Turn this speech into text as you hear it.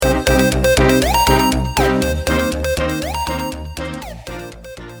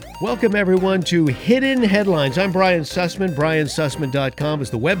Welcome, everyone, to Hidden Headlines. I'm Brian Sussman. BrianSussman.com is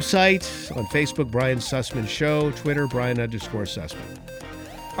the website. On Facebook, Brian Sussman Show. Twitter, Brian_Sussman.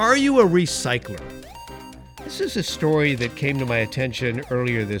 Are you a recycler? This is a story that came to my attention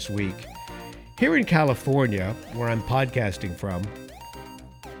earlier this week. Here in California, where I'm podcasting from,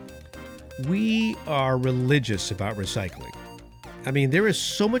 we are religious about recycling. I mean, there is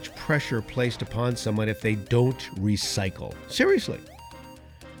so much pressure placed upon someone if they don't recycle. Seriously.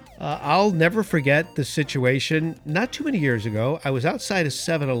 I'll never forget the situation. Not too many years ago, I was outside of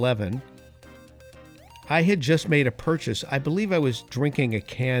 7-Eleven. I had just made a purchase. I believe I was drinking a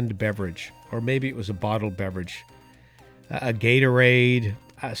canned beverage, or maybe it was a bottled beverage, a Gatorade,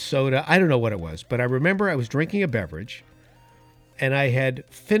 a soda. I don't know what it was, but I remember I was drinking a beverage, and I had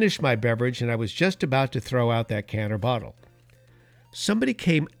finished my beverage, and I was just about to throw out that can or bottle. Somebody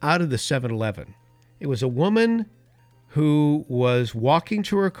came out of the 7-Eleven. It was a woman who was walking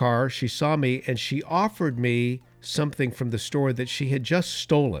to her car. She saw me, and she offered me something from the store that she had just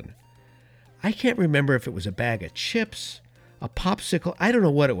stolen. I can't remember if it was a bag of chips, a popsicle. I don't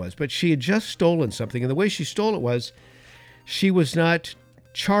know what it was, but she had just stolen something. And the way she stole it was she was not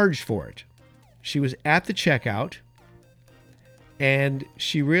charged for it. She was at the checkout, and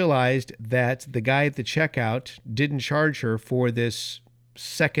she realized that the guy at the checkout didn't charge her for this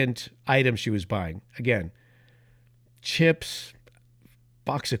second item she was buying. Again, chips,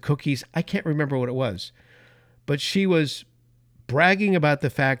 box of cookies. I can't remember what it was. But she was bragging about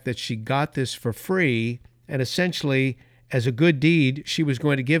the fact that she got this for free, and essentially, as a good deed, she was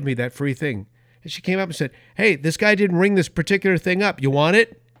going to give me that free thing. And she came up and said, "Hey, this guy didn't ring this particular thing up. You want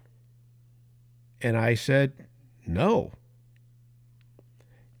it?" And I said, "No."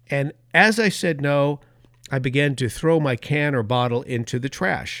 And as I said no, I began to throw my can or bottle into the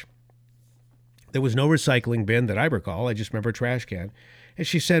trash. There was no recycling bin that I recall. I just remember a trash can. And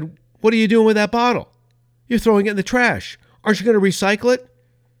she said, "What are you doing with that bottle? You're throwing it in the trash. Aren't you going to recycle it?"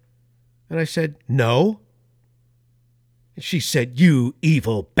 And I said, "No." And she said, "You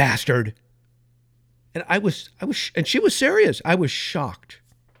evil bastard." And and she was serious. I was shocked.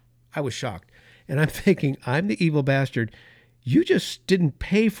 And I'm thinking, I'm the evil bastard. You just didn't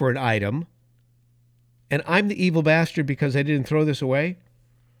pay for an item, and I'm the evil bastard because I didn't throw this away?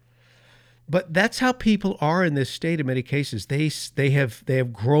 But that's how people are in this state in many cases. They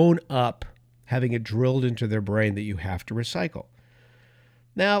have grown up having it drilled into their brain that you have to recycle.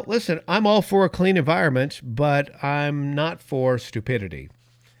 Now, listen, I'm all for a clean environment, but I'm not for stupidity.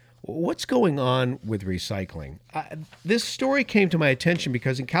 What's going on with recycling? This story came to my attention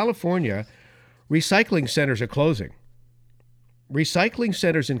because in California, recycling centers are closing. Recycling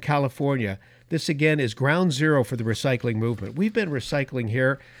centers in California, this again is ground zero for the recycling movement. We've been recycling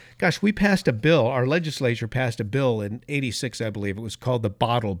here. Gosh, we passed a bill. Our legislature passed a bill in '86, I believe. It was called the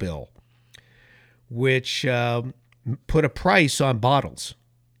Bottle Bill, which put a price on bottles.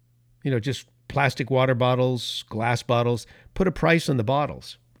 You know, just plastic water bottles, glass bottles, put a price on the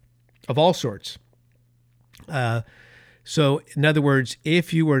bottles of all sorts. So, in other words,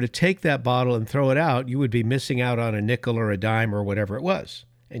 if you were to take that bottle and throw it out, you would be missing out on a nickel or a dime or whatever it was.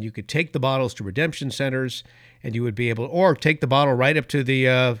 And you could take the bottles to redemption centers, and you would be able, or take the bottle right up to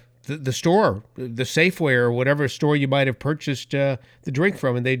the store, the Safeway or whatever store you might have purchased the drink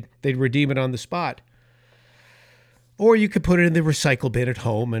from, and they'd redeem it on the spot. Or you could put it in the recycle bin at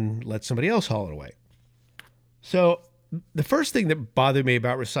home and let somebody else haul it away. So the first thing that bothered me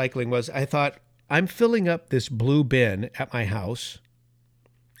about recycling was I thought, I'm filling up this blue bin at my house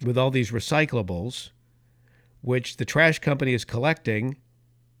with all these recyclables, which the trash company is collecting,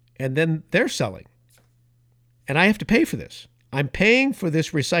 and then they're selling. And I have to pay for this. I'm paying for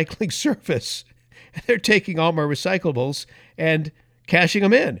this recycling service. And they're taking all my recyclables and cashing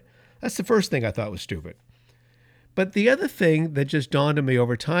them in. That's the first thing I thought was stupid. But the other thing that just dawned on me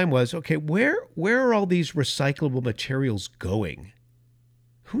over time was, okay, where are all these recyclable materials going?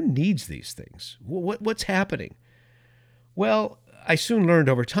 Who needs these things? What's happening? Well, I soon learned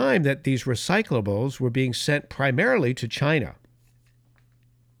over time that these recyclables were being sent primarily to China.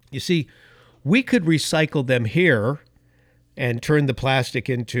 You see, we could recycle them here and turn the plastic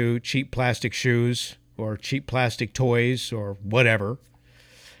into cheap plastic shoes or cheap plastic toys or whatever.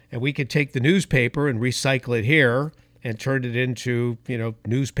 And we could take the newspaper and recycle it here and turn it into,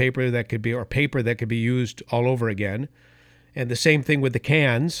 newspaper that could be, or paper that could be used all over again. And the same thing with the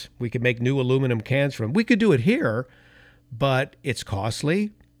cans. We could make new aluminum cans from them. We could do it here, but it's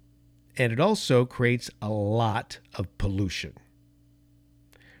costly, and it also creates a lot of pollution.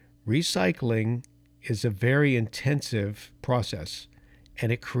 Recycling is a very intensive process,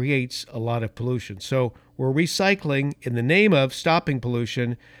 and it creates a lot of pollution. So we're recycling in the name of stopping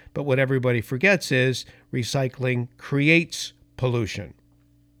pollution, but what everybody forgets is recycling creates pollution.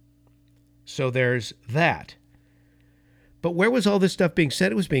 So there's that. But where was all this stuff being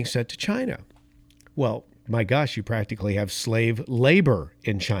sent? It was being sent to China. Well, my gosh, you practically have slave labor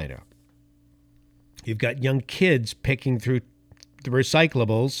in China. You've got young kids picking through the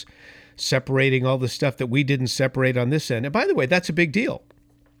recyclables, separating all the stuff that we didn't separate on this end. And by the way, that's a big deal.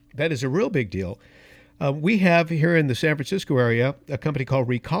 That is a real big deal. We have here in the San Francisco area a company called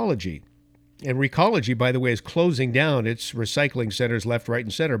Recology. And Recology, by the way, is closing down its recycling centers left, right,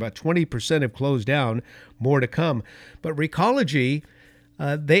 and center. About 20% have closed down, more to come. But Recology,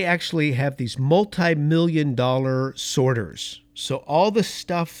 they actually have these multi-million-dollar sorters. So all the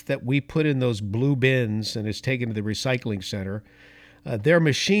stuff that we put in those blue bins and is taken to the recycling center, their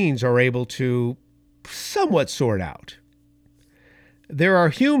machines are able to somewhat sort out. There are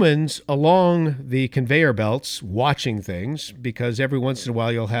humans along the conveyor belts watching things because every once in a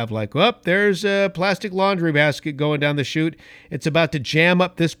while you'll have like, oh, there's a plastic laundry basket going down the chute. It's about to jam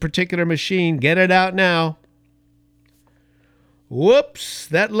up this particular machine. Get it out now. Whoops,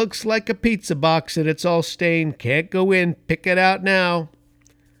 that looks like a pizza box and it's all stained. Can't go in. Pick it out now.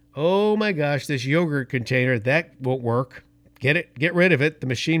 Oh my gosh, this yogurt container, that won't work. Get rid of it. The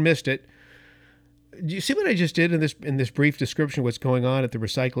machine missed it. Do you see what I just did in this brief description of what's going on at the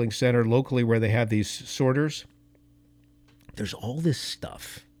recycling center locally where they have these sorters? There's all this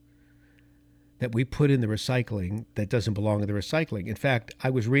stuff that we put in the recycling that doesn't belong in the recycling. In fact, I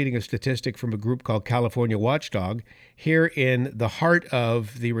was reading a statistic from a group called California Watchdog here in the heart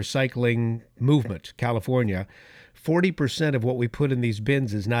of the recycling movement, California. 40% of what we put in these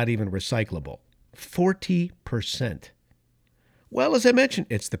bins is not even recyclable. 40%. Well, as I mentioned,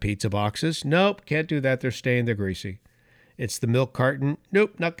 it's the pizza boxes. Nope, can't do that. They're stained, they're greasy. It's the milk carton.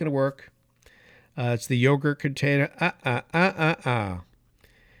 Nope, not going to work. It's the yogurt container.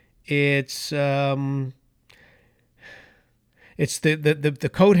 It's the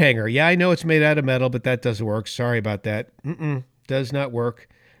coat hanger. Yeah, I know it's made out of metal, but that doesn't work. Sorry about that. Does not work.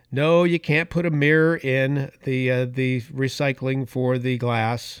 No, you can't put a mirror in the recycling for the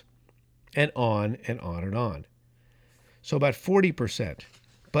glass, and on and on and on. So about 40%.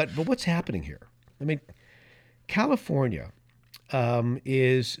 But what's happening here? I mean, California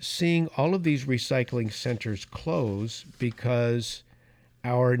is seeing all of these recycling centers close because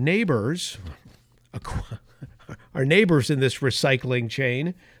our neighbors in this recycling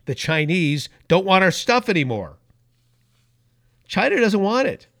chain, the Chinese, don't want our stuff anymore. China doesn't want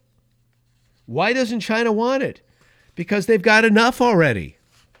it. Why doesn't China want it? Because they've got enough already.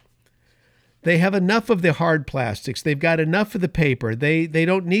 They have enough of the hard plastics. They've got enough of the paper. They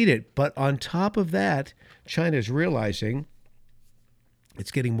don't need it. But on top of that, China is realizing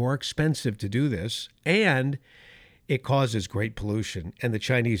it's getting more expensive to do this, and it causes great pollution, and the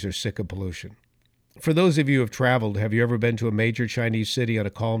Chinese are sick of pollution. For those of you who have traveled, have you ever been to a major Chinese city on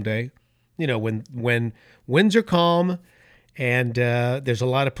a calm day? You know, when winds are calm and there's a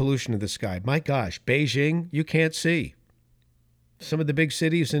lot of pollution in the sky. My gosh, Beijing, you can't see. Some of the big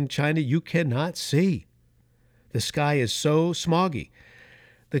cities in China, you cannot see. The sky is so smoggy.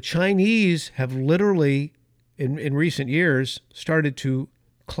 The Chinese have literally, in recent years, started to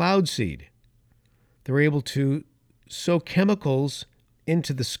cloud seed. They're able to sow chemicals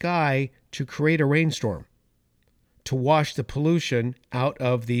into the sky to create a rainstorm, to wash the pollution out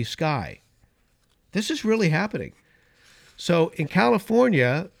of the sky. This is really happening. So in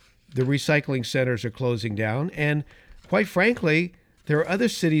California, the recycling centers are closing down, and quite frankly, there are other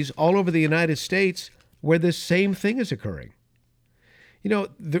cities all over the United States where this same thing is occurring. You know,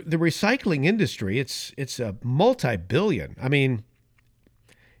 the recycling industry, it's a multi-billion. I mean,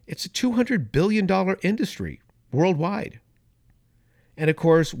 it's a $200 billion industry worldwide. And of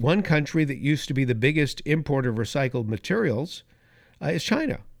course, one country that used to be the biggest importer of recycled materials is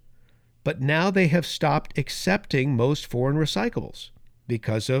China. But now they have stopped accepting most foreign recyclables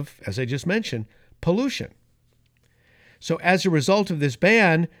because of, as I just mentioned, pollution. So as a result of this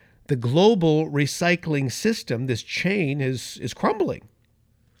ban, the global recycling system, this chain, is crumbling.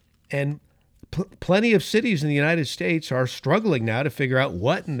 And plenty of cities in the United States are struggling now to figure out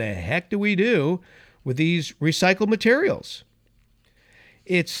what in the heck do we do with these recycled materials.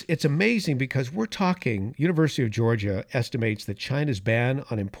 It's amazing because we're talking, University of Georgia estimates that China's ban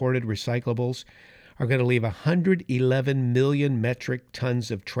on imported recyclables are going to leave 111 million metric tons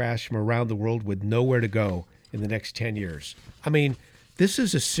of trash from around the world with nowhere to go in the next 10 years. I mean, this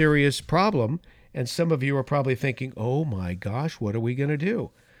is a serious problem, and some of you are probably thinking, oh my gosh, what are we going to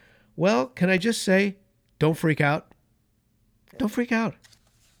do? Well, can I just say, don't freak out. Don't freak out.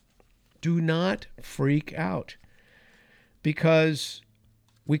 Do not freak out, because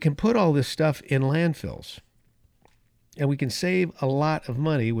we can put all this stuff in landfills, and we can save a lot of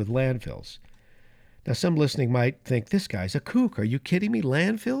money with landfills. Now, some listening might think, this guy's a kook. Are you kidding me?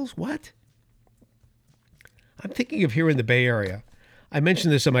 Landfills? What? I'm thinking of here in the Bay Area. I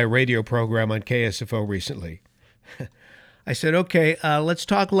mentioned this on my radio program on KSFO recently. I said, okay, let's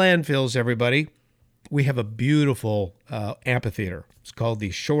talk landfills, everybody. We have a beautiful amphitheater. It's called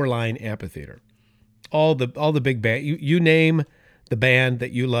the Shoreline Amphitheater. All the big band, you name the band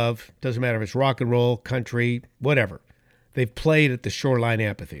that you love, doesn't matter if it's rock and roll, country, whatever. They've played at the Shoreline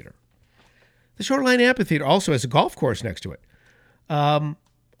Amphitheater. The Shoreline Amphitheater also has a golf course next to it.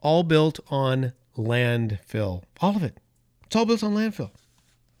 All built on landfill. All of it. It's all built on landfill.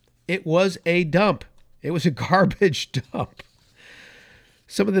 It was a dump. It was a garbage dump.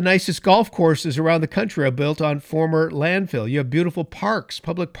 Some of the nicest golf courses around the country are built on former landfill. You have beautiful parks,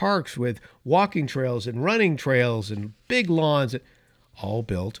 public parks with walking trails and running trails and big lawns, all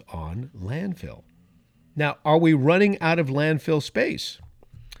built on landfill. Now, are we running out of landfill space?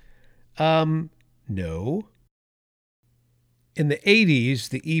 No. In the 80s,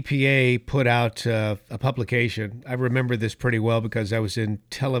 the EPA put out a publication. I remember this pretty well because I was in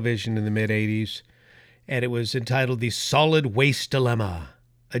television in the mid-80s, and it was entitled The Solid Waste Dilemma,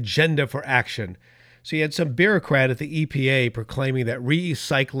 Agenda for Action. So you had some bureaucrat at the EPA proclaiming that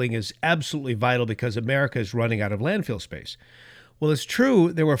recycling is absolutely vital because America is running out of landfill space. Well, it's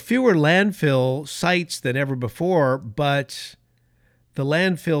true, there were fewer landfill sites than ever before, but the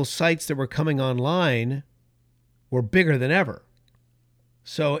landfill sites that were coming online were bigger than ever.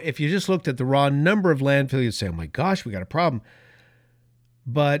 So if you just looked at the raw number of landfill, you'd say, oh my gosh, we got a problem.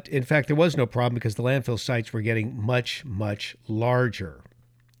 But in fact, there was no problem because the landfill sites were getting much, much larger.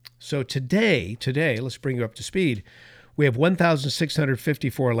 So today, let's bring you up to speed. We have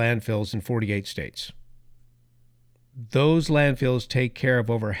 1,654 landfills in 48 states. Those landfills take care of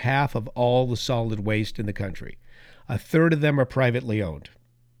over half of all the solid waste in the country. A third of them are privately owned.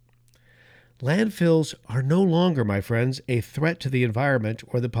 Landfills are no longer, my friends, a threat to the environment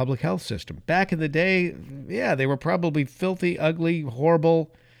or the public health system. Back in the day, yeah, they were probably filthy, ugly,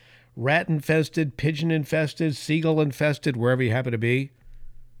 horrible, rat-infested, pigeon-infested, seagull-infested, wherever you happen to be.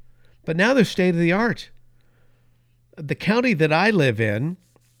 But now they're state-of-the-art. The county that I live in,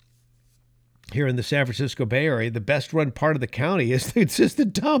 here in the San Francisco Bay Area, the best-run part of the county is it's just the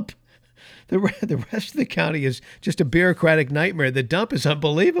dump. The rest of the county is just a bureaucratic nightmare. The dump is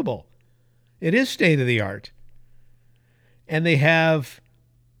unbelievable. It is state-of-the-art. And they have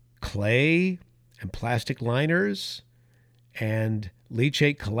clay and plastic liners and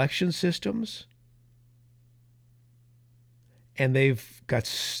leachate collection systems. And they've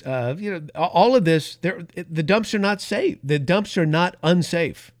got, all of this. The dumps are not safe. The dumps are not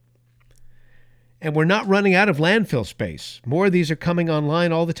unsafe. And we're not running out of landfill space. More of these are coming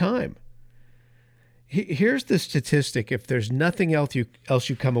online all the time. Here's the statistic. If there's nothing else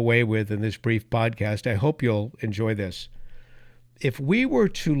you come away with in this brief podcast, I hope you'll enjoy this. If we were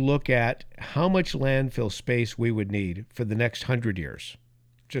to look at how much landfill space we would need for the next 100 years,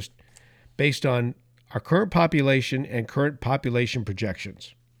 just based on our current population and current population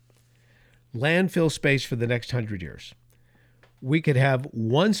projections, landfill space for the next 100 years, we could have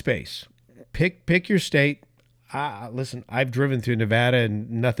one space. Pick your state. Listen, I've driven through Nevada and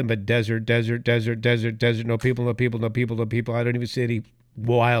nothing but desert. No people. I don't even see any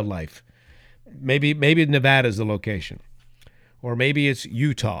wildlife. Maybe Nevada's the location. Or maybe it's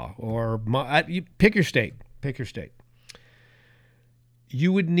Utah. Or pick your state.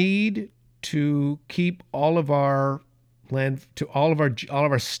 You would need to keep all of our land, to all of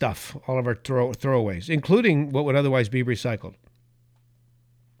our stuff, all of our throwaways, including what would otherwise be recycled,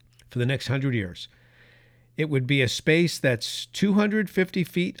 for the next 100 years. It would be a space that's 250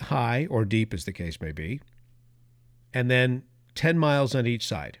 feet high or deep, as the case may be, and then 10 miles on each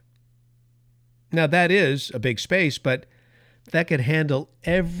side. Now, that is a big space, but that could handle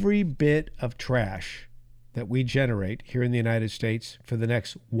every bit of trash that we generate here in the United States for the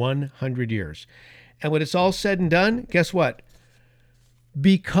next 100 years. And when it's all said and done, guess what?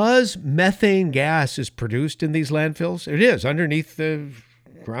 Because methane gas is produced in these landfills, it is underneath the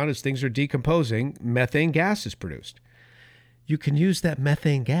ground as things are decomposing, methane gas is produced. You can use that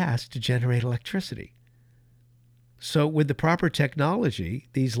methane gas to generate electricity. So with the proper technology,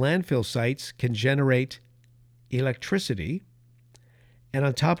 these landfill sites can generate electricity. And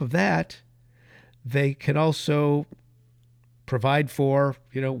on top of that, they can also provide for,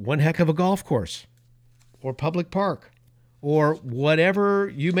 one heck of a golf course or public park or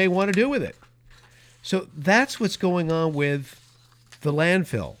whatever you may want to do with it. So that's what's going on with the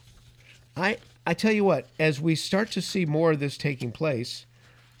landfill. I tell you what, as we start to see more of this taking place,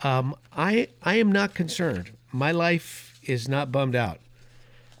 I am not concerned. My life is not bummed out.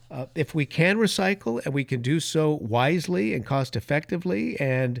 If we can recycle and we can do so wisely and cost effectively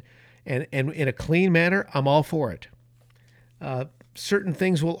and in a clean manner, I'm all for it. Certain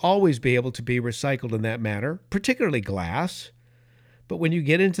things will always be able to be recycled in that manner, particularly glass. But when you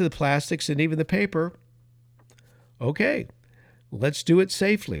get into the plastics and even the paper, okay, let's do it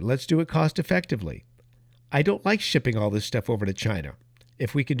safely. Let's do it cost effectively. I don't like shipping all this stuff over to China.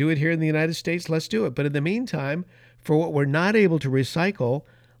 If we can do it here in the United States, let's do it. But in the meantime, for what we're not able to recycle,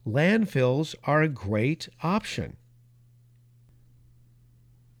 landfills are a great option.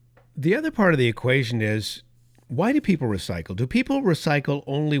 The other part of the equation is, why do people recycle? Do people recycle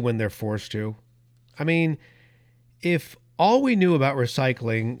only when they're forced to? I mean, if all we knew about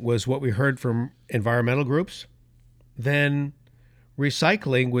recycling was what we heard from environmental groups, then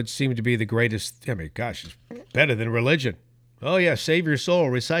recycling would seem to be the greatest. I mean, gosh, it's better than religion. Oh, yeah, save your soul,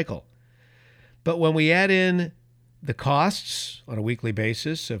 recycle. But when we add in the costs on a weekly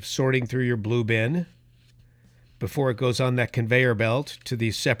basis of sorting through your blue bin before it goes on that conveyor belt to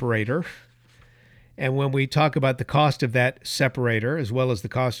the separator, and when we talk about the cost of that separator, as well as the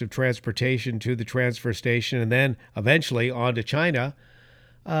cost of transportation to the transfer station and then eventually on to China,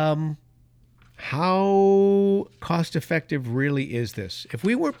 how cost effective really is this? If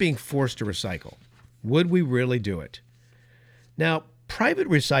we weren't being forced to recycle, would we really do it? Now, private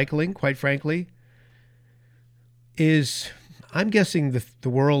recycling, quite frankly, is, I'm guessing, the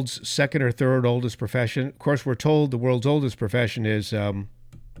world's second or third oldest profession. Of course, we're told the world's oldest profession is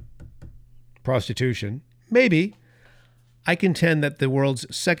prostitution. Maybe. I contend that the world's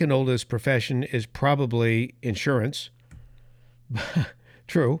second oldest profession is probably insurance.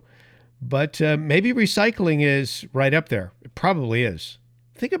 True. But maybe recycling is right up there. It probably is.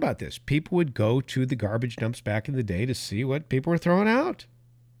 Think about this. People would go to the garbage dumps back in the day to see what people were throwing out,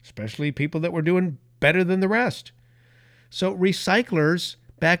 especially people that were doing better than the rest. So recyclers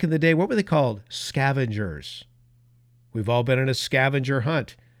back in the day, what were they called? Scavengers. We've all been on a scavenger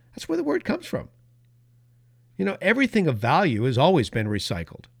hunt. That's where the word comes from. You know, everything of value has always been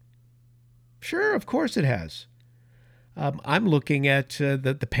recycled. Sure, of course it has. I'm looking at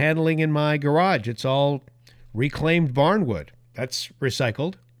the paneling in my garage. It's all reclaimed barnwood. That's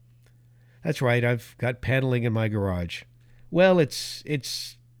recycled. That's right, I've got paneling in my garage. Well,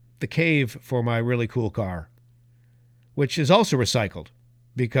 it's the cave for my really cool car, which is also recycled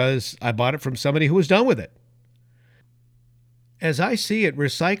because I bought it from somebody who was done with it. As I see it,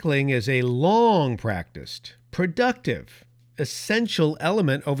 recycling is a long practiced, productive, essential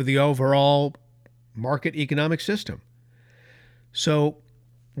element over the overall market economic system. So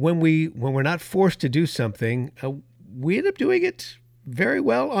when we're not forced to do something, we end up doing it very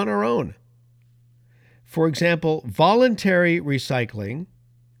well on our own. For example, voluntary recycling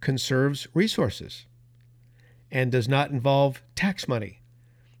conserves resources and does not involve tax money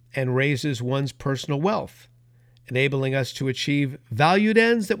and raises one's personal wealth, enabling us to achieve valued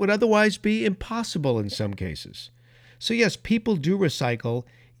ends that would otherwise be impossible in some cases. So yes, people do recycle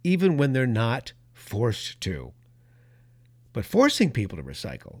even when they're not forced to. But forcing people to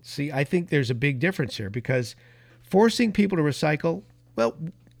recycle, see, I think there's a big difference here because forcing people to recycle, well,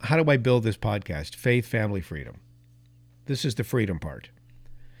 how do I build this podcast? Faith, family, freedom. This is the freedom part.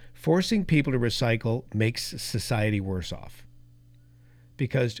 Forcing people to recycle makes society worse off.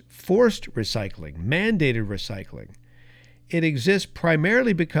 Because forced recycling, mandated recycling, it exists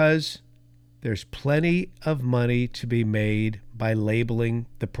primarily because there's plenty of money to be made by labeling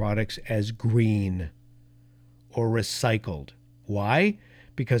the products as green or recycled. Why?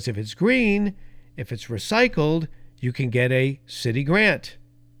 Because if it's green, if it's recycled, you can get a city grant.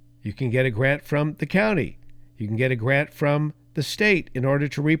 You can get a grant from the county. You can get a grant from the state in order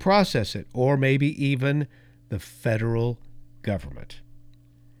to reprocess it, or maybe even the federal government.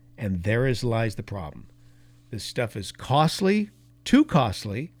 And therein lies the problem. This stuff is costly, too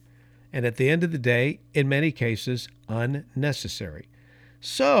costly, and at the end of the day, in many cases, unnecessary.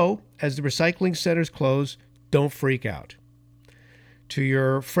 So, as the recycling centers close, don't freak out. To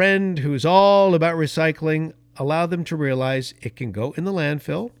your friend who's all about recycling, allow them to realize it can go in the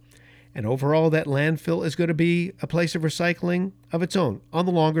landfill, and overall that landfill is going to be a place of recycling of its own on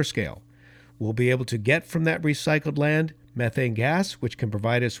the longer scale. We'll be able to get from that recycled land methane gas, which can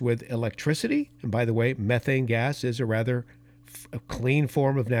provide us with electricity. And by the way, methane gas is a rather clean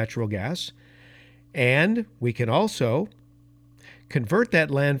form of natural gas. And we can also convert that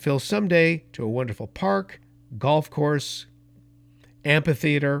landfill someday to a wonderful park, golf course,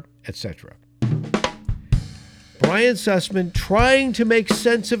 amphitheater, etc. Brian Sussman trying to make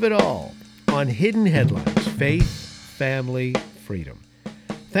sense of it all. on Hidden Headlines: Faith, Family, Freedom.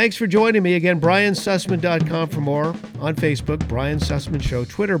 Thanks for joining me again. BrianSussman.com for more. On Facebook, Brian Sussman Show.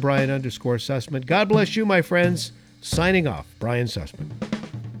 Twitter, Brian_Sussman. God bless you, my friends. Signing off, Brian Sussman.